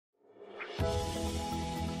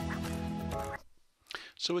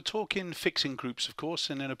So we're talking fixing groups, of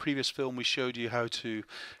course, and in a previous film we showed you how to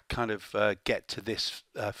kind of get to this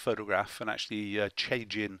photograph and actually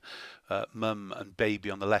change in mum and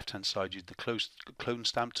baby on the left-hand side using the clone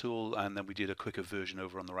stamp tool, and then we did a quicker version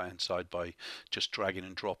over on the right-hand side by just dragging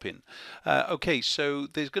and dropping. Okay, so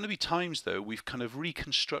there's going to be times though we've kind of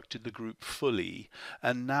reconstructed the group fully,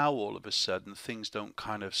 and now all of a sudden things don't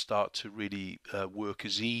kind of start to really work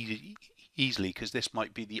as easily because this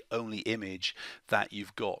might be the only image that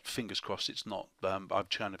you've got. Fingers crossed it's not. I've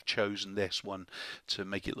kind of chosen this one to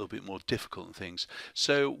make it a little bit more difficult and things.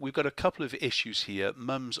 So we've got a couple of issues here.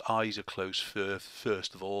 Mum's eyes are closed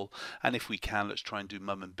first of all, and if we can, let's try and do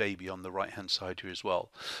mum and baby on the right hand side here as well.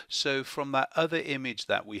 So from that other image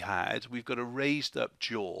that we had, we've got a raised up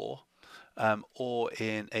jaw. Or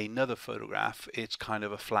in another photograph it's kind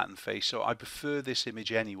of a flattened face, so I prefer this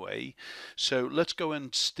image anyway. So let's go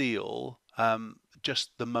and steal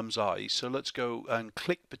just the mum's eyes. So let's go and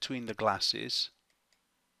click between the glasses.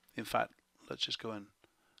 In fact, let's just go and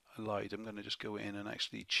I lied, I'm going to just go in and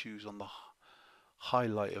actually choose on the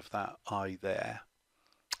highlight of that eye there,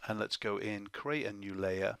 and let's go in, create a new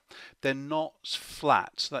layer. They're not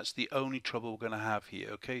flat, so that's the only trouble we're going to have here.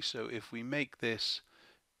 Okay, so if we make this,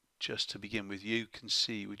 just to begin with, you can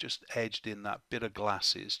see we just edged in that bit of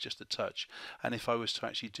glasses just a touch, and if I was to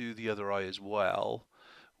actually do the other eye as well,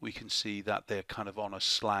 we can see that they're kind of on a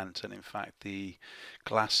slant, and in fact the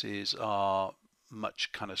glasses are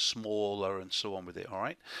much kind of smaller and so on with it. All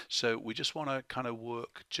right, so we just want to kind of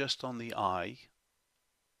work just on the eye.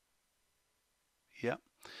 Yeah,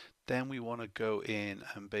 then we want to go in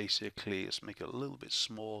and basically let's make it a little bit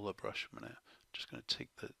smaller brush a minute. Just going to take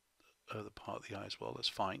the other part of the eye as well. That's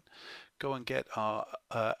fine. Go and get our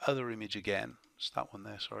other image again. It's that one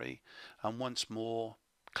there, sorry. And once more,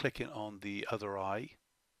 clicking on the other eye,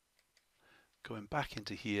 going back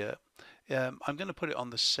into here. I'm going to put it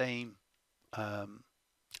on the same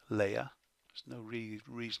layer. There's no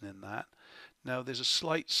reason in that. Now there's a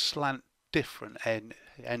slight slant different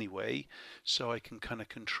anyway, so I can kind of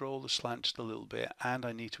control the slant just a little bit, and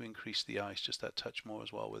I need to increase the eyes just that touch more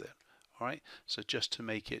as well with it. Alright, so just to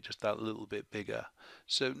make it just that little bit bigger.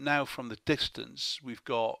 So now from the distance we've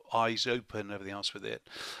got eyes open and everything else with it.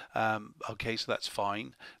 Okay, so that's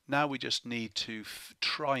fine. Now we just need to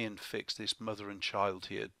try and fix this mother and child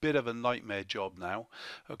here. Bit of a nightmare job now,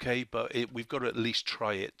 okay, but we've got to at least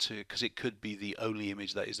try it too, because it could be the only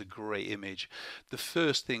image that is a great image. The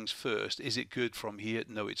first things first, is it good from here?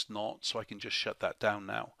 No, it's not, so I can just shut that down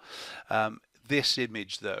now. This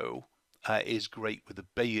image though, is great with the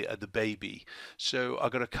baby. So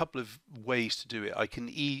I've got a couple of ways to do it. I can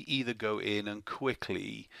either go in and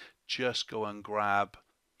quickly just go and grab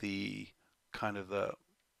the kind of the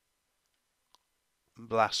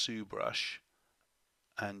lasso brush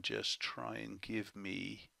and just try and give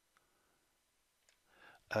me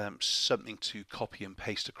something to copy and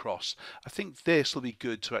paste across. I think this will be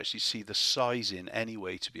good to actually see the size in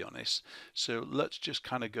anyway, to be honest. So let's just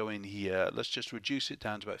kind of go in here. Let's just reduce it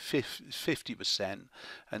down to about 50%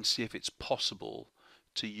 and see if it's possible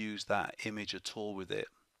to use that image at all with it.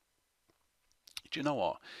 Do you know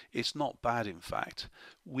what? It's not bad, in fact.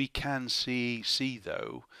 We can see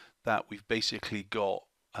though that we've basically got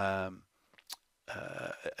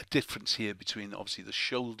a difference here between obviously the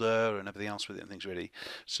shoulder and everything else with it and things really.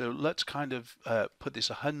 So let's kind of put this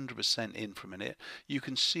 100% in for a minute. You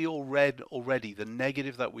can see already the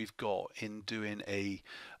negative that we've got in doing a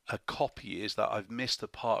copy is that I've missed a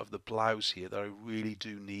part of the blouse here that I really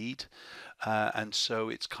do need, and so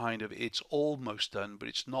it's almost done, but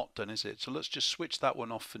it's not done, is it? So let's just switch that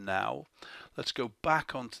one off for now. Let's go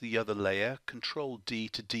back onto the other layer, Control D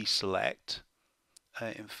to deselect.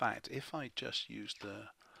 In fact, if I just use the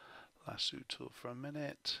lasso tool for a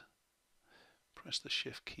minute, press the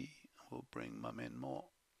shift key, we'll bring mum in more.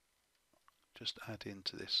 Just add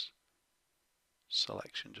into this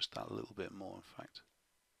selection just that little bit more, in fact.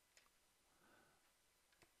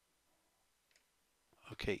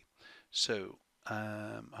 Okay, so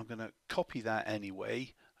I'm going to copy that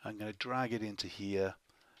anyway. I'm going to drag it into here,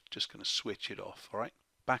 just going to switch it off. All right,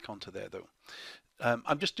 back onto there though.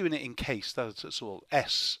 I'm just doing it in case, that's all.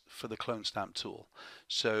 S for the clone stamp tool.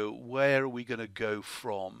 So where are we going to go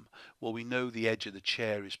from? Well, we know the edge of the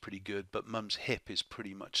chair is pretty good, but mum's hip is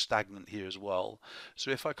pretty much stagnant here as well.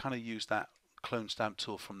 So if I kind of use that clone stamp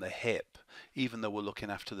tool from the hip, even though we're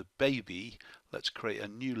looking after the baby, let's create a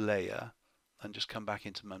new layer and just come back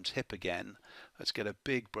into mum's hip again. Let's get a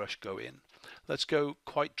big brush go in. Let's go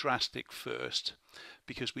quite drastic first,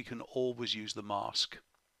 because we can always use the mask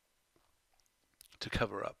to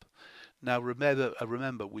cover up. Now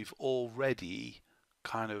remember we've already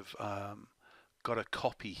kind of got a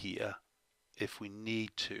copy here if we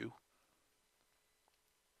need to.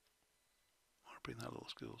 I'll bring that little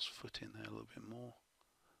girl's foot in there a little bit more.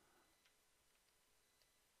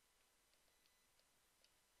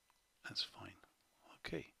 That's fine.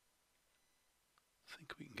 Okay. I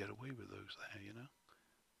think we can get away with those there, you know.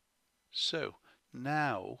 So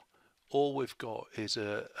now all we've got is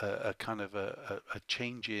a kind of a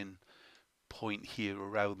change in point here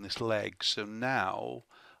around this leg. So now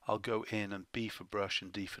I'll go in and B for brush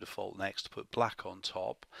and D for default next to put black on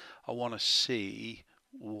top. I want to see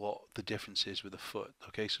what the difference is with the foot.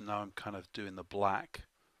 Okay, so now I'm kind of doing the black,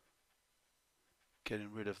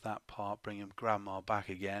 getting rid of that part, bringing grandma back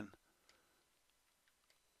again.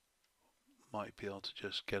 Might be able to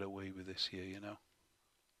just get away with this here, you know.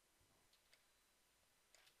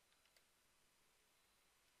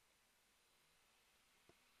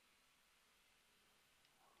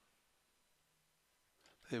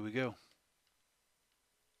 There we go.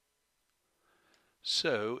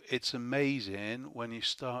 So it's amazing when you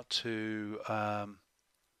start to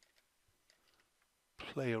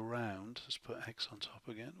play around. Let's put X on top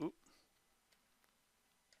again. Oop.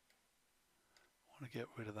 I want to get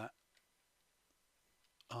rid of that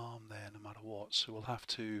arm there no matter what. So we'll have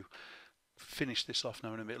to finish this off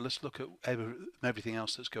now in a minute. Let's look at everything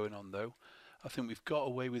else that's going on though. I think we've got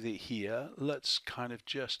away with it here. Let's kind of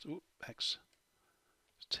just X.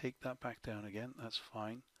 Take that back down again. That's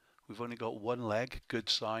fine. We've only got one leg, good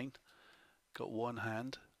sign. Got one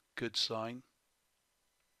hand, good sign.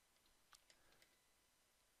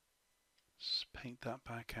 Let's paint that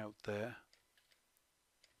back out there.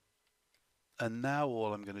 And now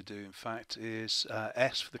all I'm going to do, in fact, is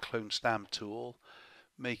S for the clone stamp tool,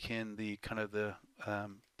 making the kind of the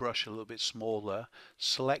brush a little bit smaller,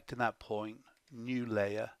 selecting that point, new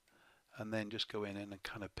layer, and then just go in and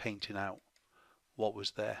kind of painting out what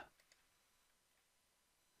was there.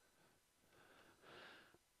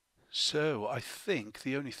 So I think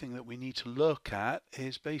the only thing that we need to look at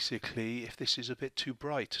is basically if this is a bit too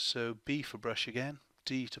bright. So B for brush again,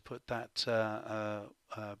 D to put that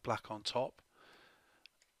black on top.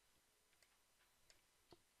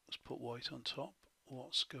 Let's put white on top.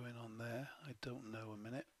 What's going on there? I don't know a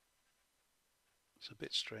minute. It's a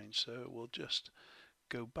bit strange, so we'll just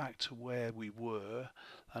go back to where we were,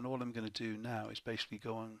 and all I'm going to do now is basically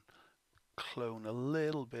go and clone a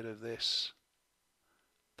little bit of this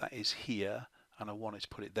that is here, and I wanted to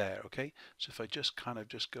put it there. Okay, so if I just kind of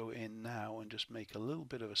just go in now and just make a little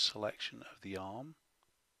bit of a selection of the arm.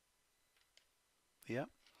 Yeah,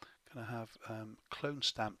 gonna have clone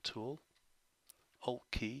stamp tool, Alt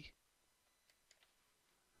key,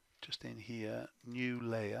 just in here, new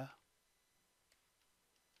layer.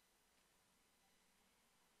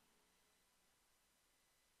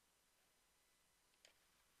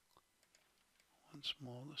 Once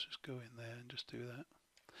more, let's just go in there and just do that.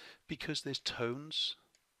 Because there's tones,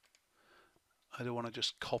 I don't want to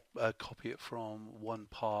just copy it from one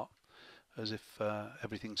part as if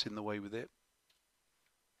everything's in the way with it.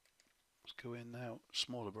 Let's go in now,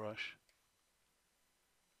 smaller brush.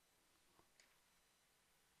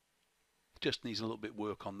 Just needs a little bit of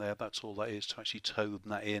work on there, that's all that is, to actually tone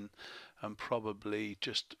that in, and probably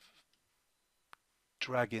just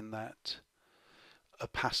dragging that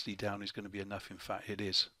opacity down is going to be enough. In fact, it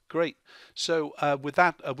is. Great. So with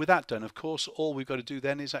that done, of course, all we've got to do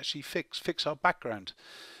then is actually fix our background.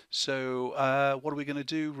 So what are we going to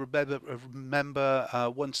do?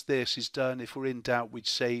 Remember, once this is done, if we're in doubt, we'd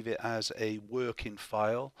save it as a working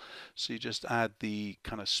file. So you just add the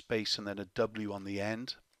kind of space and then a W on the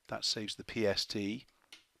end. That saves the PST.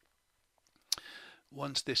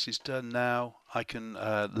 Once this is done now, I can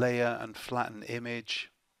layer and flatten image.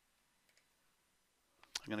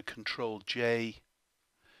 I'm going to Control J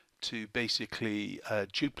to basically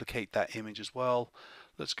duplicate that image as well.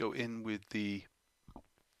 Let's go in with the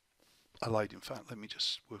in fact, let me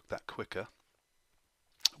just work that quicker.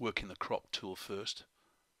 Working the crop tool first.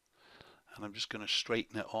 And I'm just going to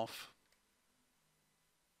straighten it off.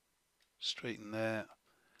 Straighten there.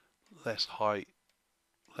 Less height,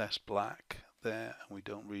 less black there. And we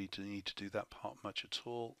don't really need to do that part much at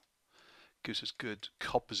all. Gives us good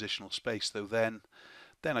compositional space though then.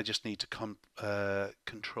 Then I just need to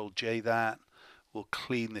Control J that. We'll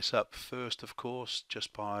clean this up first, of course,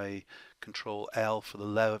 just by Control L for the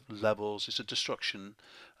levels. It's a destruction.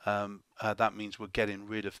 That means we're getting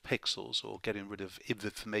rid of pixels or getting rid of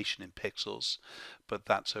information in pixels, but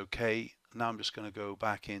that's okay. Now I'm just going to go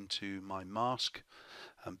back into my mask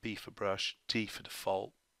and B for brush, D for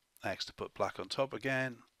default, X to put black on top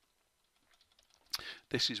again.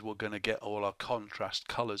 This is we're going to get all our contrast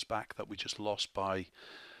colors back that we just lost by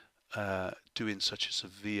doing such a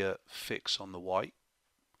severe fix on the white,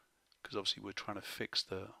 because obviously we're trying to fix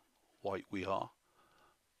the white we are.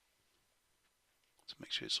 Let's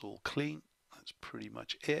make sure it's all clean. That's pretty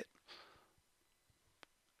much it.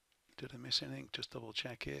 Did I miss anything? Just double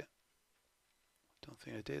check it. Don't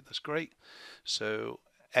think I did. That's great. So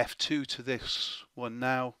F2 to this one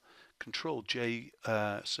now. Control J.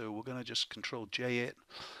 So we're going to just Control J it,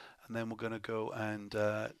 and then we're going to go and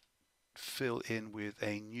fill in with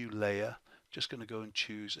a new layer. Just going to go and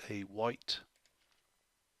choose a white.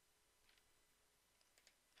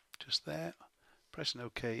 Just there. Pressing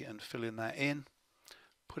OK and filling that in.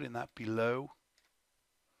 Putting that below.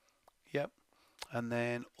 Yep. And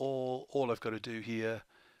then all I've got to do here,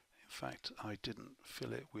 in fact I didn't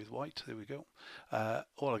fill it with white, there we go.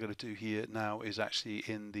 All I've got to do here now is actually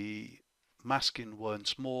in the masking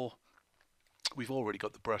once more. We've already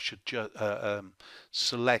got the brush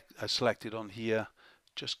selected on here,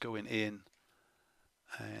 just going in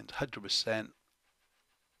and 100%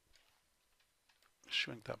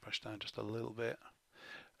 shrink that brush down just a little bit.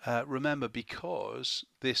 Remember, because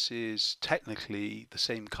this is technically the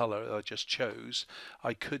same color I just chose,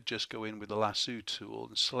 I could just go in with the lasso tool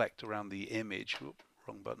and select around the image. Oop,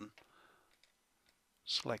 wrong button.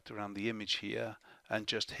 Select around the image here and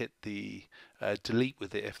just hit the delete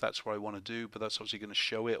with it if that's what I want to do, but that's obviously going to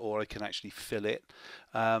show it, or I can actually fill it.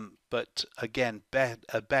 But again,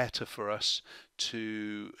 better for us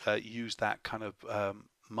to use that kind of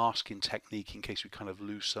masking technique in case we kind of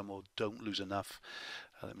lose some or don't lose enough.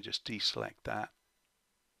 Let me just deselect that.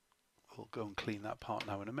 We'll go and clean that part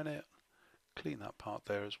now in a minute. Clean that part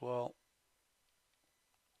there as well.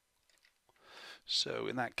 So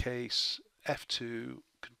in that case, F2,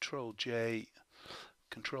 Control J,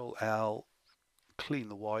 Control L, clean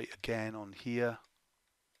the white again on here.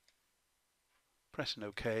 Pressing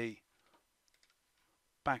OK.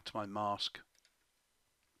 Back to my mask.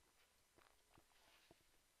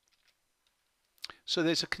 So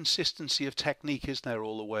there's a consistency of technique, isn't there,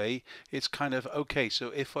 all the way? It's kind of, okay, so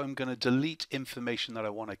if I'm going to delete information that I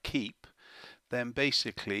want to keep, then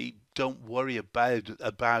basically don't worry about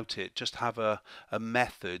it. Just have a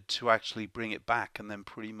method to actually bring it back, and then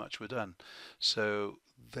pretty much we're done. So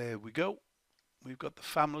there we go. We've got the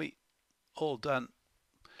family all done,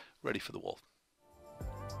 ready for the wall.